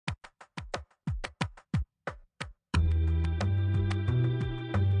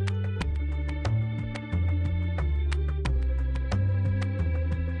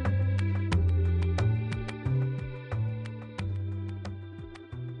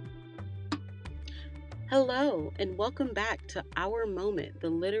Hello, and welcome back to Our Moment, the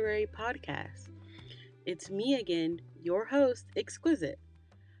literary podcast. It's me again, your host, Exquisite.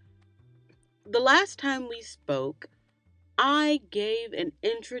 The last time we spoke, I gave an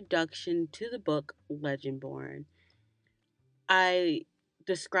introduction to the book Legendborn. I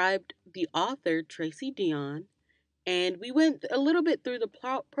described the author, Tracy Dion, and we went a little bit through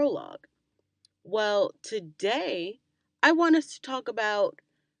the prologue. Well, today, I want us to talk about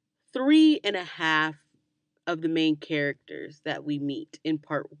three and a half of the main characters that we meet in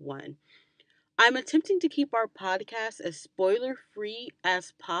part one. I'm attempting to keep our podcast as spoiler free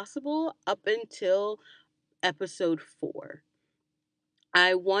as possible up until episode 4.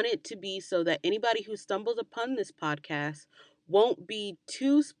 I want it to be so that anybody who stumbles upon this podcast won't be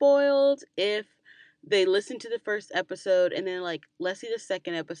too spoiled if they listen to the first episode and then, like, let's see the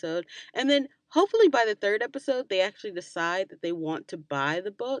second episode. And then hopefully by the third episode, they actually decide that they want to buy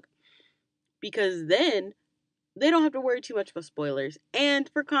the book, because then they don't have to worry too much about spoilers. And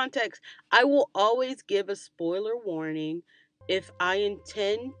for context, I will always give a spoiler warning if I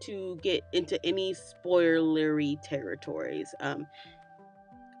intend to get into any spoilery territories.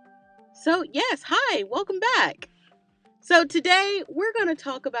 So yes, hi, welcome back. So today we're going to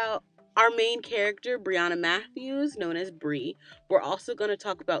talk about our main character, Brianna Matthews, known as Bree. We're also going to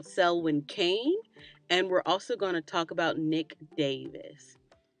talk about Selwyn Kane, and we're also going to talk about Nick Davis.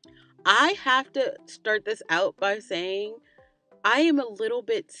 I have to start this out by saying I am a little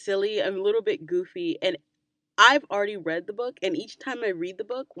bit silly, I'm a little bit goofy, and I've already read the book, and each time I read the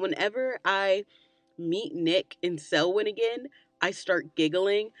book, whenever I meet Nick and Selwyn again, I start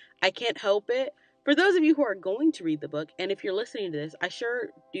giggling. I can't help it. For those of you who are going to read the book, and if you're listening to this, I sure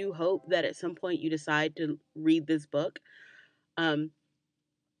do hope that at some point you decide to read this book. Um,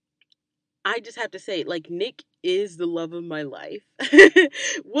 I just have to say, like, Nick is the love of my life.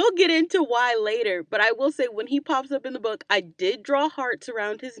 We'll get into why later, but I will say when he pops up in the book, I did draw hearts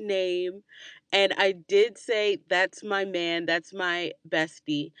around his name, and I did say, that's my man, that's my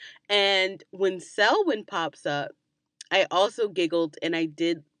bestie. And when Selwyn pops up, I also giggled, and I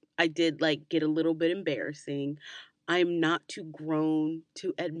did like get a little bit embarrassing. I'm not too grown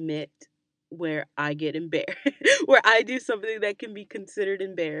to admit where I get embarrassed, where I do something that can be considered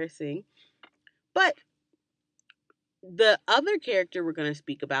embarrassing. But the other character we're going to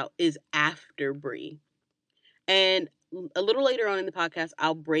speak about is After Bree. And a little later on in the podcast,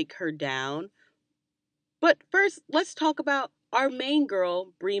 I'll break her down. But first, let's talk about our main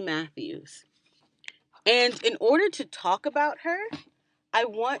girl, Bree Matthews. And in order to talk about her, I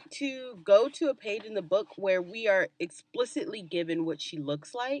want to go to a page in the book where we are explicitly given what she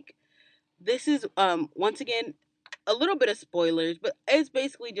looks like. This is, once again, a little bit of spoilers, but it's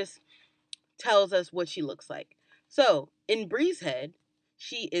basically just tells us what she looks like. So, in Bree's head,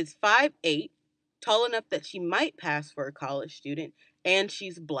 she is 5'8", tall enough that she might pass for a college student, and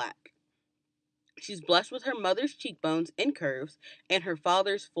she's black. She's blessed with her mother's cheekbones and curves and her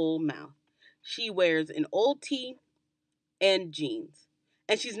father's full mouth. She wears an old tee and jeans,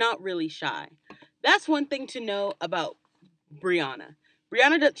 and she's not really shy. That's one thing to know about Brianna.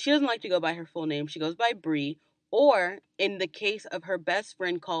 She doesn't like to go by her full name. She goes by Bree, or in the case of her best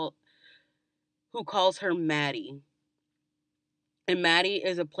friend who calls her Maddie. And Maddie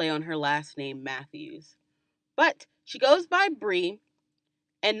is a play on her last name, Matthews. But she goes by Bree,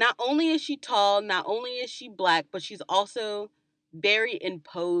 and not only is she tall, not only is she black, but she's also very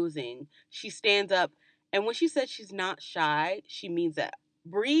imposing. She stands up, and when she says she's not shy, she means that.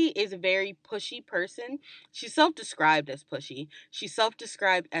 Bree is a very pushy person. She's self-described as pushy. She's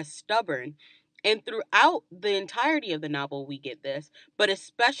self-described as stubborn. And throughout the entirety of the novel, we get this, but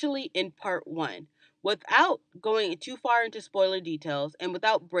especially in part one. Without going too far into spoiler details and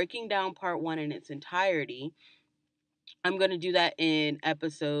without breaking down part one in its entirety, I'm going to do that in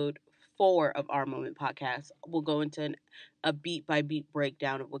episode 4 of Our Moment podcast. We'll go into a beat by beat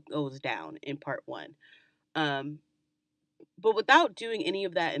breakdown of what goes down in part one. But without doing any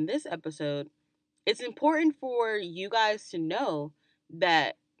of that in this episode, it's important for you guys to know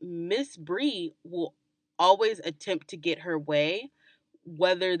that Miss Bree will always attempt to get her way,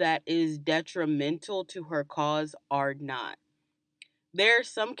 whether that is detrimental to her cause or not. There are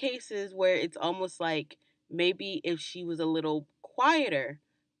some cases where it's almost like maybe if she was a little quieter,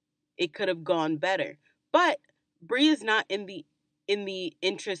 it could have gone better. But Bree is not in the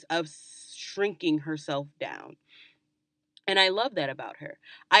interest of shrinking herself down. And I love that about her.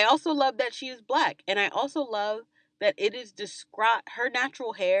 I also love that she is black. And I also love that it is described, her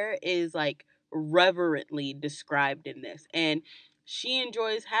natural hair is like reverently described in this. And she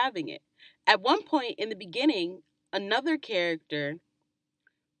enjoys having it. At one point in the beginning, another character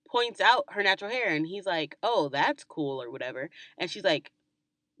points out her natural hair, and he's like, "Oh, that's cool," or whatever. And she's like,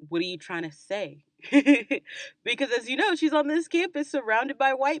 "What are you trying to say?" Because as you know, she's on this campus surrounded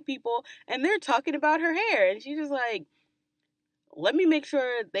by white people, and they're talking about her hair, and she's just like, "Let me make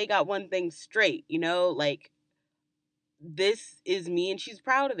sure they got one thing straight, like this is me," and she's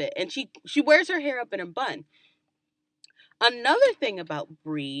proud of it, and she wears her hair up in a bun. Another thing about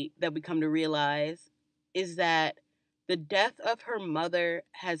Bree that we come to realize is that the death of her mother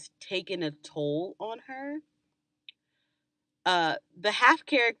has taken a toll on her. The half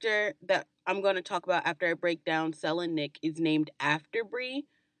character that I'm going to talk about after I break down Cell and Nick is named After Bree,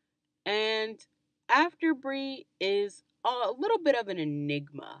 and After Bree is a little bit of an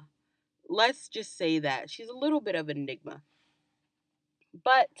enigma. Let's just say that she's a little bit of an enigma.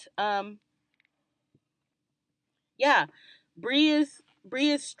 But yeah, Bree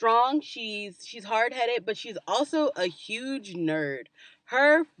is strong. She's hard headed, but she's also a huge nerd.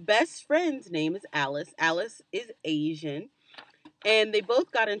 Her best friend's name is Alice. Alice is Asian, and they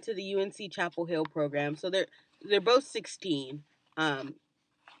both got into the UNC Chapel Hill program. So they're both 16, and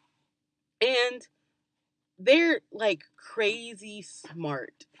they're like crazy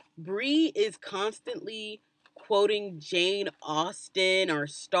smart. Bree is constantly quoting Jane Austen or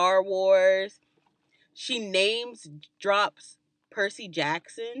Star Wars. She names drops Percy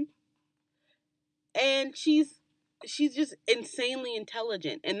Jackson, and she's just insanely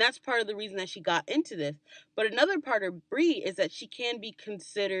intelligent, and that's part of the reason that she got into this. But another part of Bree is that she can be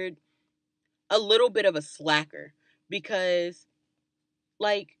considered a little bit of a slacker, because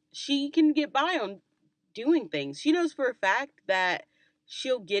like she can get by on doing things. She knows for a fact that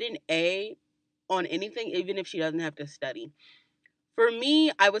she'll get an A on anything even if she doesn't have to study. For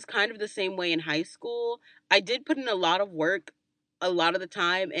me, I was kind of the same way in high school. I did put in a lot of work a lot of the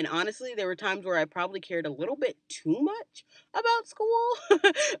time, and honestly, there were times where I probably cared a little bit too much about school.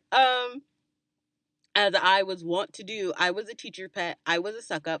 um, as I was wont to do. I was a teacher pet. I was a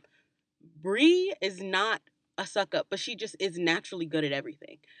suck up. Bree is not a suck up, but she just is naturally good at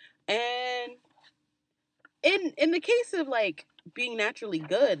everything. And in the case of like being naturally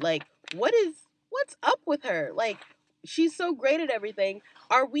good, like what's up with her? Like she's so great at everything.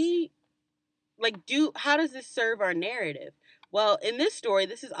 Are we like do how does this serve our narrative? Well, in this story,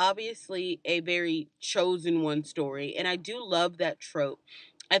 this is obviously a very chosen one story, and I do love that trope.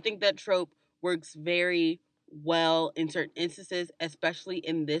 I think that trope works very well in certain instances, especially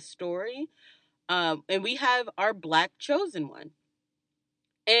in this story. And we have our black chosen one.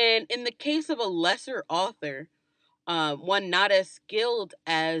 And in the case of a lesser author, one not as skilled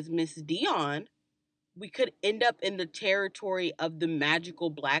as Miss Dion, we could end up in the territory of the magical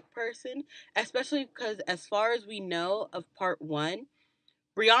black person, especially because, as far as we know of part one,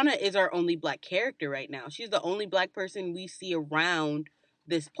 Brianna is our only black character right now. She's the only black person we see around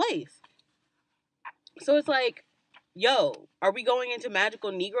this place. So it's like, yo, are we going into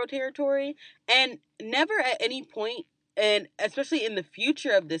magical Negro territory? And never at any point, and especially in the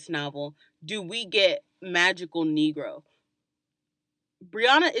future of this novel, do we get magical Negro.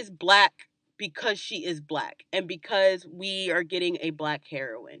 Brianna is black because she is black and because we are getting a black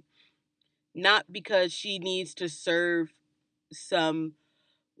heroine, not because she needs to serve some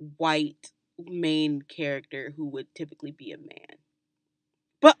white main character who would typically be a man.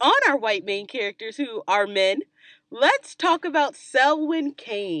 But on our white main characters who are men, let's talk about Selwyn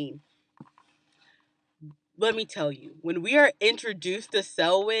Kane. Let me tell you, when we are introduced to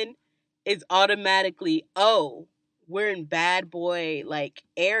Selwyn, it's automatically, oh, we're in bad boy like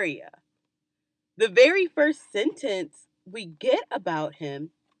area. The very first sentence we get about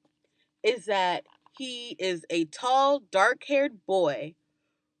him is that he is a tall, dark-haired boy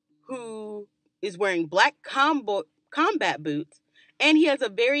who is wearing black combat boots, and he has a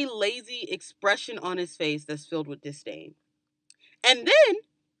very lazy expression on his face that's filled with disdain. And then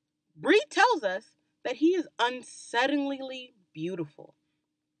Bree tells us that he is unsettlingly beautiful.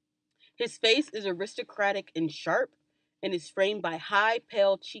 His face is aristocratic and sharp, and is framed by high,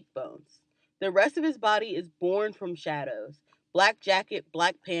 pale cheekbones. The rest of his body is born from shadows: black jacket,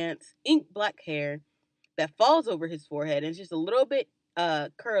 black pants, ink black hair that falls over his forehead and is just a little bit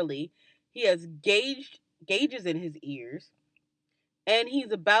curly. He has gauges in his ears, and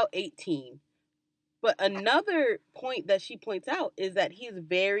he's about 18. But another point that she points out is that he is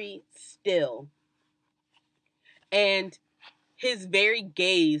very still, and his very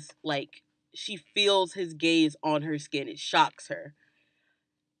gaze, like she feels his gaze on her skin. It shocks her.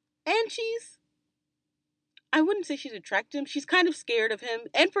 And I wouldn't say she's attracted to him. She's kind of scared of him,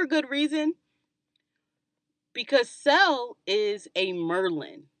 and for good reason, because Cell is a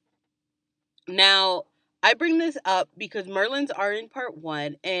Merlin. Now, I bring this up because Merlins are in part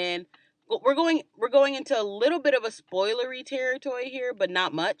one, and we're going into a little bit of a spoilery territory here, but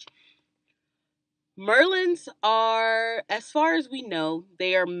not much. Merlins are, as far as we know,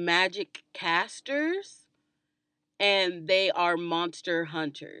 they are magic casters and they are monster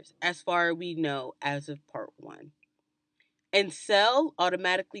hunters, as far as we know as of part one. And Cell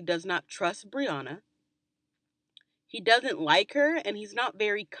automatically does not trust Brianna. He doesn't like her and he's not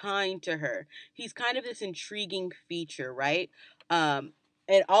very kind to her. He's kind of this intriguing feature, right? Um,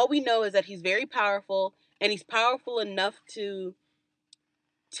 and all we know is that he's very powerful and he's powerful enough to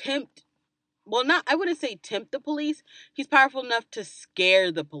tempt, well, not, I wouldn't say tempt the police. He's powerful enough to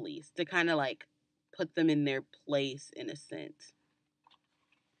scare the police, to kind of like put them in their place in a sense.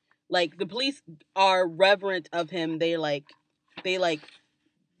 Like the police are reverent of him. They like they like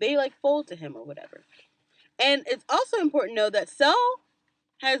fold to him or whatever. And it's also important to know that Cell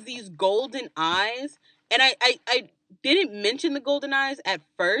has these golden eyes. And I didn't mention the golden eyes at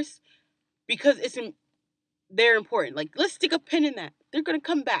first because they're important. Like, let's stick a pin in that. They're going to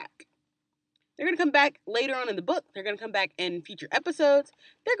come back. They're going to come back later on in the book. They're going to come back in future episodes.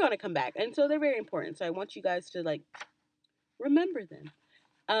 They're going to come back. And so they're very important. So I want you guys to, like, remember them.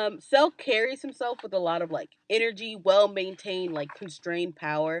 Cell carries himself with a lot of, like, energy, well-maintained, like, constrained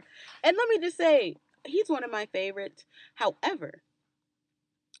power. And let me just say, he's one of my favorites. However,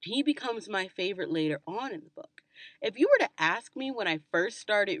 he becomes my favorite later on in the book. If you were to ask me when I first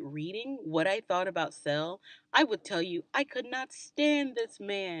started reading what I thought about Cell, I would tell you I could not stand this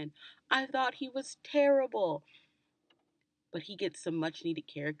man. I thought he was terrible. But he gets some much needed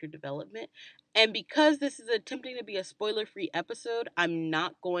character development. And because this is attempting to be a spoiler free episode, I'm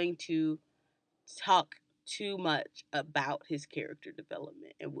not going to talk too much about his character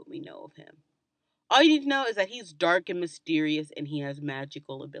development and what we know of him. All you need to know is that he's dark and mysterious and he has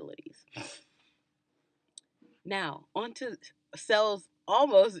magical abilities. Now, on to Cell's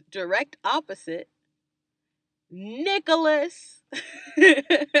almost direct opposite, Nicholas. And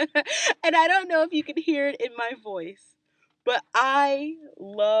I don't know if you can hear it in my voice, but I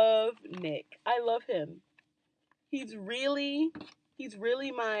love Nick. I love him. He's really he's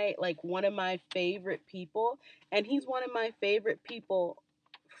really my, like, one of my favorite people, and he's one of my favorite people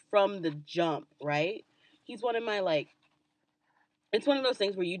from the jump, right? He's one of my, like, it's one of those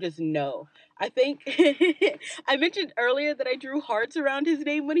things where you just know. I think I mentioned earlier that I drew hearts around his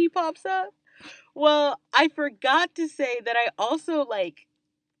name when he pops up. Well, I forgot to say that I also, like,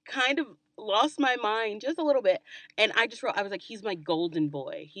 kind of lost my mind just a little bit, and I just wrote, I was like, he's my golden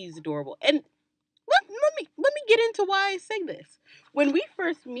boy. He's adorable. And let me get into why I say this. When we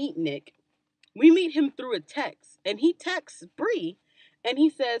first meet Nick, we meet him through a text, and he texts Bree, and he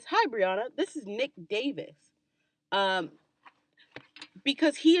says, "Hi, Brianna. This is Nick Davis." Um,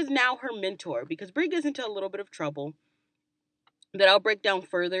 because he is now her mentor. Because Bree gets into a little bit of trouble that I'll break down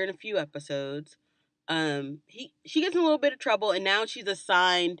further in a few episodes. She gets in a little bit of trouble, and now she's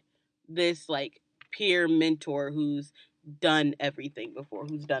assigned this, like, peer mentor who's done everything before,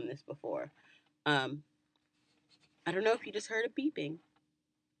 who's done this before. Um, I don't know if you just heard a beeping,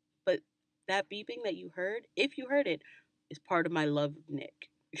 but that beeping that you heard, if you heard it, is part of my love of Nick.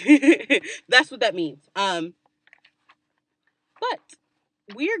 That's what that means. But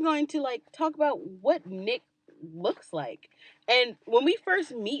we are going to, like, talk about what Nick looks like. And when we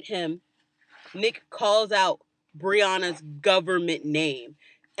first meet him, Nick calls out Brianna's government name.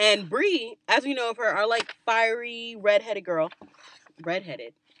 And Bree, as we know of her, are like fiery redheaded girl.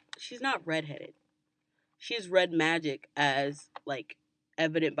 Redheaded. She's not redheaded. She has red magic as, like,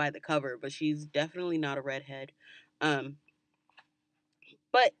 evident by the cover, but she's definitely not a redhead. Um,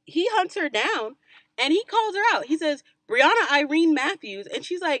 but he hunts her down and he calls her out. He says, Brianna Irene Matthews. And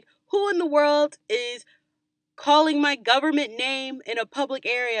she's like, who in the world is calling my government name in a public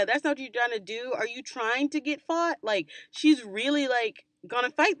area? That's not what you're trying to do. Are you trying to get fought? Like, she's really, like, gonna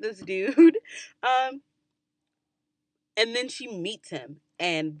fight this dude. Um, and then she meets him.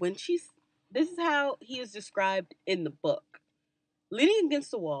 And this is how he is described in the book. Leaning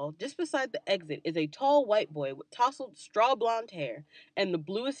against the wall, just beside the exit, is a tall white boy with tousled straw blonde hair and the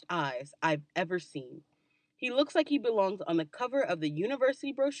bluest eyes I've ever seen. He looks like he belongs on the cover of the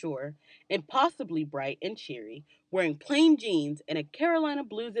university brochure, impossibly bright and cheery, wearing plain jeans and a Carolina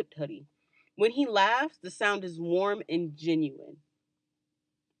blue zipped hoodie. When he laughs, the sound is warm and genuine.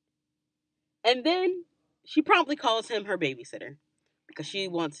 And then she promptly calls him her babysitter because she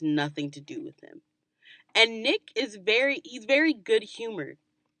wants nothing to do with him. And Nick he's very good humored.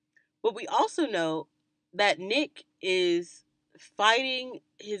 But we also know that Nick is fighting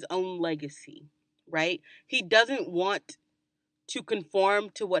his own legacy, right? He doesn't want to conform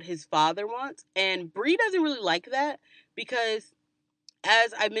to what his father wants. And Bree doesn't really like that because,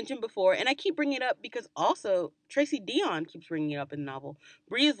 as I mentioned before, and I keep bringing it up because also Tracy Dion keeps bringing it up in the novel,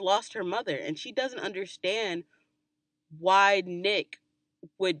 Bree has lost her mother and she doesn't understand why Nick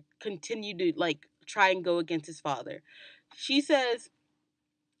would continue to like try and go against his father. She says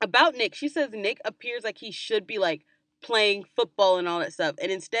about Nick, she says Nick appears like he should be like playing football and all that stuff,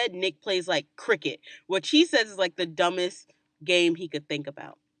 and instead Nick plays like cricket, which he says is like the dumbest game he could think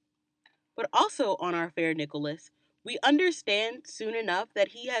about. But also on our fair Nicholas, we understand soon enough that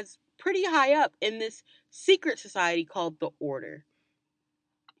he has pretty high up in this secret society called the Order.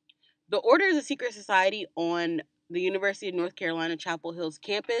 The Order is a secret society on the University of North Carolina Chapel Hill's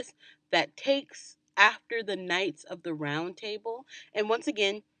campus that takes after the Knights of the Round Table. And once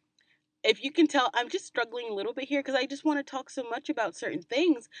again, if you can tell, I'm just struggling a little bit here because I just want to talk so much about certain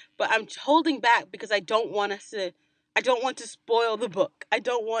things, but I'm holding back because I don't want to spoil the book. I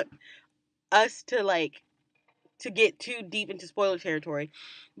don't want us to like to get too deep into spoiler territory.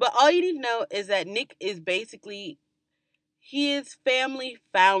 But all you need to know is that Nick is basically his family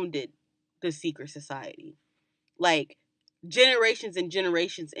founded the secret society. Like generations and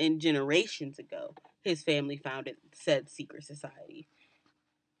generations and generations ago, his family founded said secret society.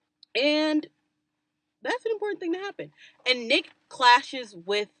 And that's an important thing to happen. And Nick clashes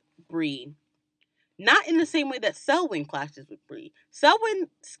with Bree. Not in the same way that Selwyn clashes with Bree. Selwyn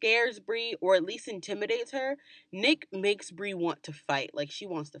scares Bree or at least intimidates her. Nick makes Bree want to fight. Like she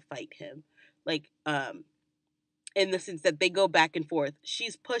wants to fight him. Like, in the sense that they go back and forth.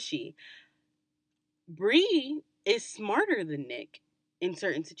 She's pushy. Bree is smarter than Nick in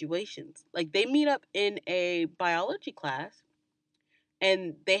certain situations. Like they meet up in a biology class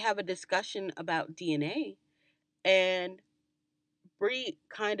and they have a discussion about DNA, and Bree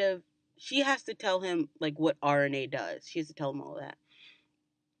kind of she has to tell him like what RNA does. She has to tell him all that.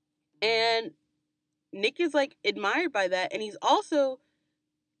 And Nick is like admired by that, and he also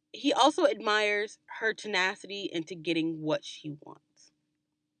admires her tenacity into getting what she wants.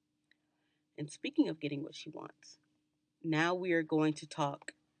 And speaking of getting what she wants, now we are going to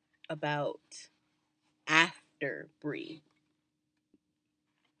talk about After Bree.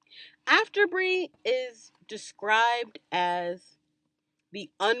 After Bree is described as the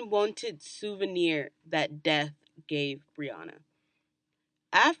unwanted souvenir that death gave Brianna.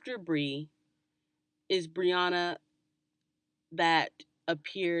 After Bree is Brianna that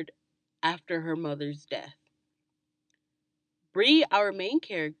appeared after her mother's death. Bree, our main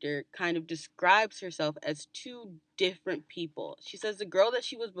character, kind of describes herself as two different people. She says the girl that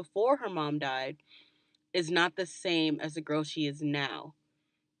she was before her mom died is not the same as the girl she is now.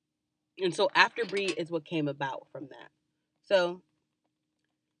 And so After Bree is what came about from that. So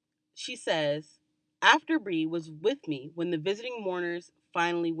she says, After Bree was with me when the visiting mourners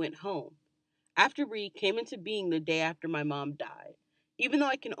finally went home. After Bree came into being the day after my mom died. Even though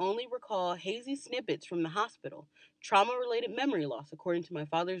I can only recall hazy snippets from the hospital, trauma related memory loss, according to my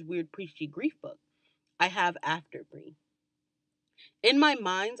father's weird preachy grief book, I have After Bree. In my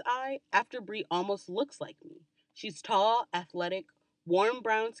mind's eye, After Bree almost looks like me. She's tall, athletic, warm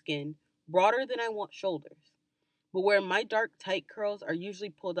brown skin, broader than I want shoulders. But where my dark tight curls are usually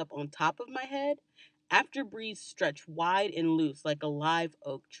pulled up on top of my head, After Breeze stretch wide and loose like a live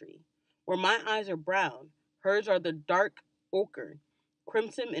oak tree. Where my eyes are brown, hers are the dark ochre,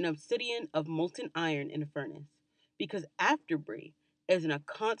 crimson and obsidian of molten iron in a furnace. Because After Bree is in a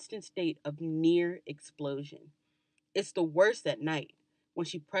constant state of near explosion. It's the worst at night, when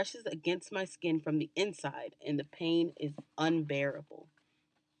she presses against my skin from the inside and the pain is unbearable.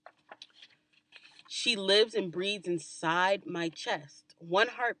 She lives and breathes inside my chest, one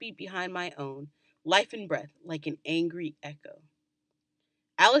heartbeat behind my own, life and breath like an angry echo.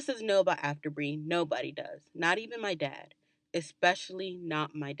 Alice doesn't know about After Bree. Nobody does. Not even my dad. Especially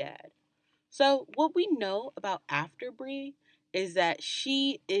not my dad. So, what we know about After Bree is that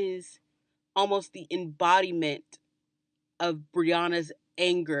she is almost the embodiment of Brianna's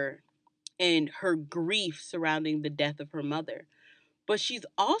anger and her grief surrounding the death of her mother. But she's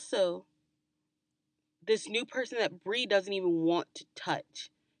also this new person that Bree doesn't even want to touch.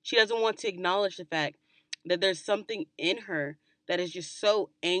 She doesn't want to acknowledge the fact that there's something in her that is just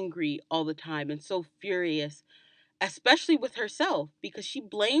so angry all the time and so furious, especially with herself, because she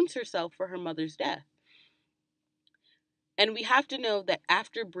blames herself for her mother's death. And we have to know that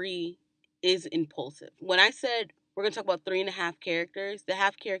After Bree is impulsive. When I said we're going to talk about three and a half characters, the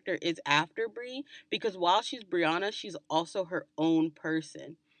half character is After Bree, because while she's Brianna, she's also her own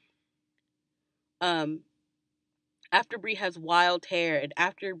person. Um, After Bree has wild hair, and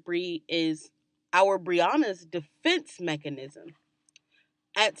After Bree is our Brianna's defense mechanism.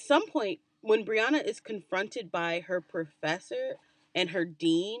 At some point, when Brianna is confronted by her professor and her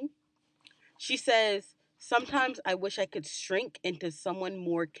dean, she says, "Sometimes I wish I could shrink into someone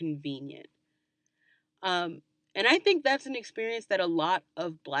more convenient." Um, and I think that's an experience that a lot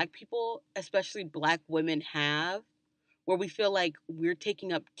of Black people, especially Black women, have, where we feel like we're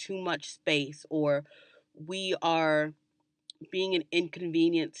taking up too much space, or we are being an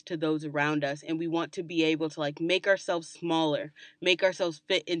inconvenience to those around us, and we want to be able to like make ourselves smaller, make ourselves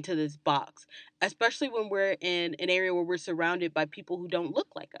fit into this box, especially when we're in an area where we're surrounded by people who don't look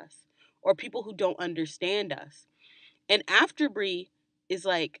like us or people who don't understand us. And After Bree is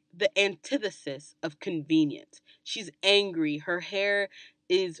like the antithesis of convenience. She's angry. Her hair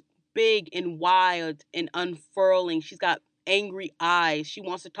is big and wild and unfurling. She's got angry eyes. She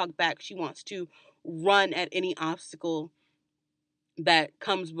wants to talk back. She wants to run at any obstacle that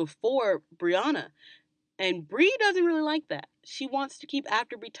comes before Brianna. And Bree doesn't really like that. She wants to keep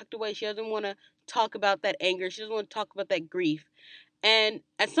After Bree tucked away. She doesn't want to talk about that anger. She doesn't want to talk about that grief. And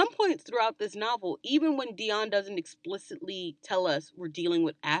at some points throughout this novel, even when Dion doesn't explicitly tell us we're dealing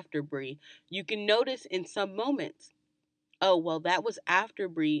with After Bree, you can notice in some moments, oh, well, that was After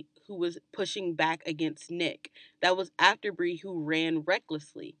Bree who was pushing back against Nick. That was After Bree who ran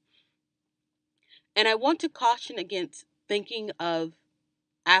recklessly. And I want to caution against thinking of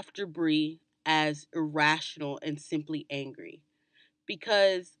After Bree as irrational and simply angry.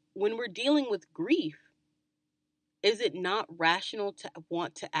 Because when we're dealing with grief, is it not rational to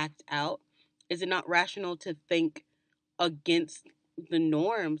want to act out? Is it not rational to think against the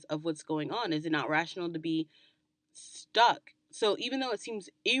norms of what's going on? Is it not rational to be stuck? So even though it seems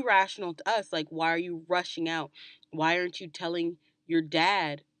irrational to us, like, why are you rushing out? Why aren't you telling your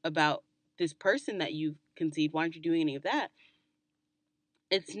dad about this person that you've conceived? Why aren't you doing any of that?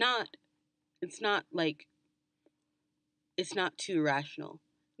 It's not, it's not like, it's not too irrational.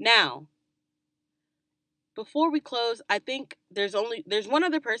 Now, before we close, I think there's one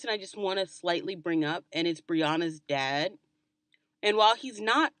other person I just want to slightly bring up, and it's Brianna's dad. And while he's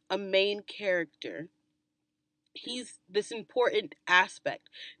not a main character, he's this important aspect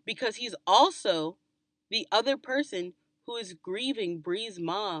because he's also the other person who is grieving Bree's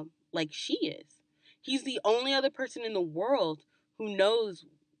mom like she is. He's the only other person in the world who knows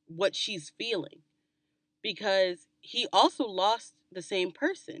what she's feeling because he also lost the same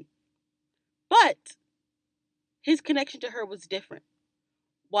person. But his connection to her was different.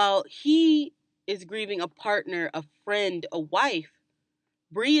 While he is grieving a partner, a friend, a wife,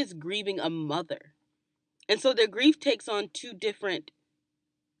 Bree is grieving a mother. And so their grief takes on two different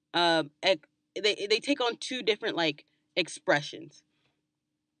they take on two different like expressions.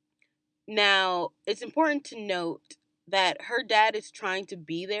 Now, it's important to note that her dad is trying to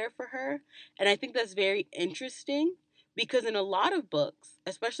be there for her, and I think that's very interesting because in a lot of books,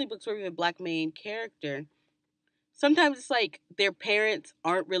 especially books where we have a Black main character, sometimes it's like their parents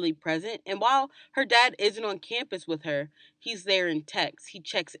aren't really present. And while her dad isn't on campus with her, he's there in text. He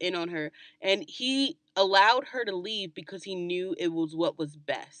checks in on her. And he allowed her to leave because he knew it was what was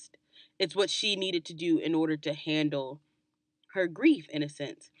best. It's what she needed to do in order to handle her grief, in a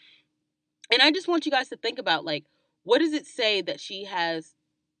sense. And I just want you guys to think about, like, what does it say that she has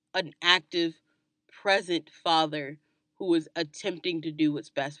an active, present father who is attempting to do what's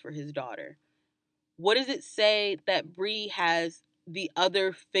best for his daughter? What does it say that Bree has the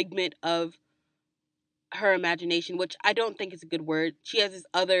other figment of her imagination, which I don't think is a good word. She has this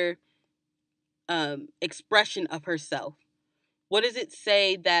other expression of herself. What does it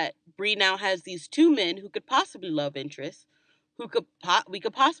say that Bree now has these two men who could possibly love interest, who could we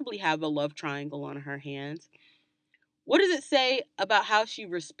could possibly have a love triangle on her hands? What does it say about how she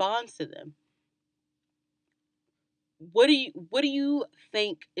responds to them? What do you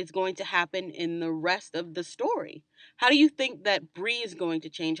think is going to happen in the rest of the story? How do you think that Bree is going to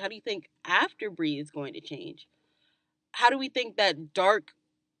change? How do you think After Bree is going to change? How do we think that dark,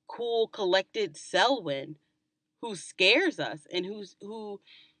 cool, collected Selwyn, who scares us and who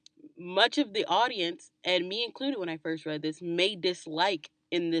much of the audience and me included when I first read this may dislike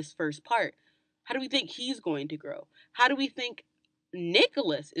in this first part, how do we think he's going to grow? How do we think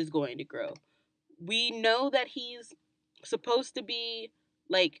Nicholas is going to grow? We know that he's supposed to be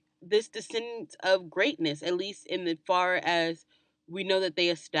like this descendant of greatness, at least in the far as we know that they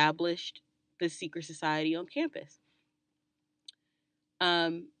established the secret society on campus.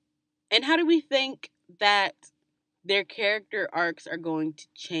 Um, and how do we think that their character arcs are going to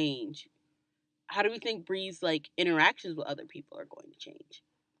change? How do we think Bree's like interactions with other people are going to change?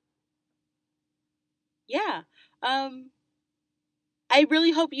 Yeah. Um, I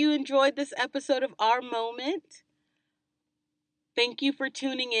really hope you enjoyed this episode of Our Moment. Thank you for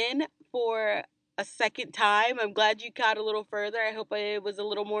tuning in for a second time. I'm glad you got a little further. I hope it was a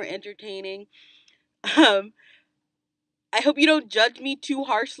little more entertaining. Um, I hope you don't judge me too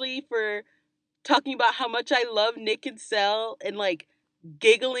harshly for talking about how much I love Nick and Cell and like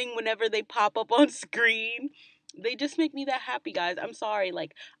giggling whenever they pop up on screen. They just make me that happy, guys. I'm sorry.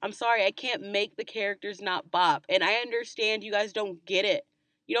 I'm sorry I can't make the characters not bop. And I understand you guys don't get it.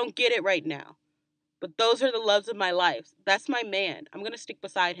 You don't get it right now. But those are the loves of my life. That's my man. I'm going to stick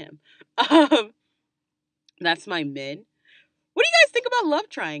beside him. Um, that's my men. What do you guys think about love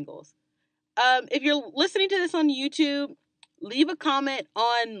triangles? If you're listening to this on YouTube, leave a comment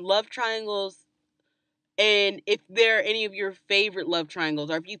on love triangles and if they're any of your favorite love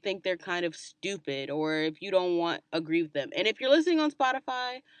triangles, or if you think they're kind of stupid, or if you don't want agree with them. And if you're listening on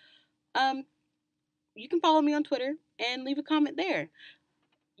Spotify, um, you can follow me on Twitter and leave a comment there.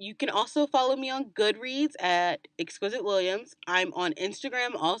 You can also follow me on Goodreads at Exquisite Williams. I'm on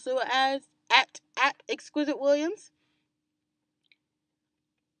Instagram also as at Exquisite Williams.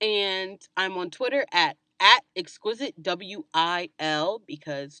 And I'm on Twitter at Exquisite WIL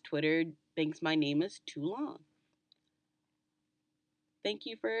because Twitter thinks my name is too long. Thank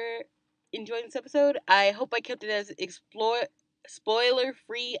you for enjoying this episode. I hope I kept it as spoiler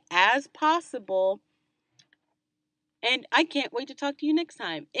free as possible. And I can't wait to talk to you next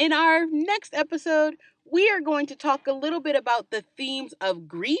time. In our next episode, we are going to talk a little bit about the themes of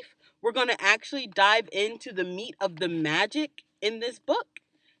grief. We're going to actually dive into the meat of the magic in this book.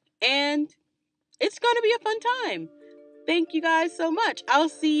 And it's going to be a fun time. Thank you guys so much. I'll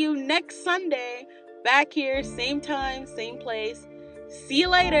see you next Sunday back here, same time, same place. See you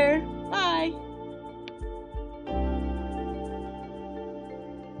later. Bye.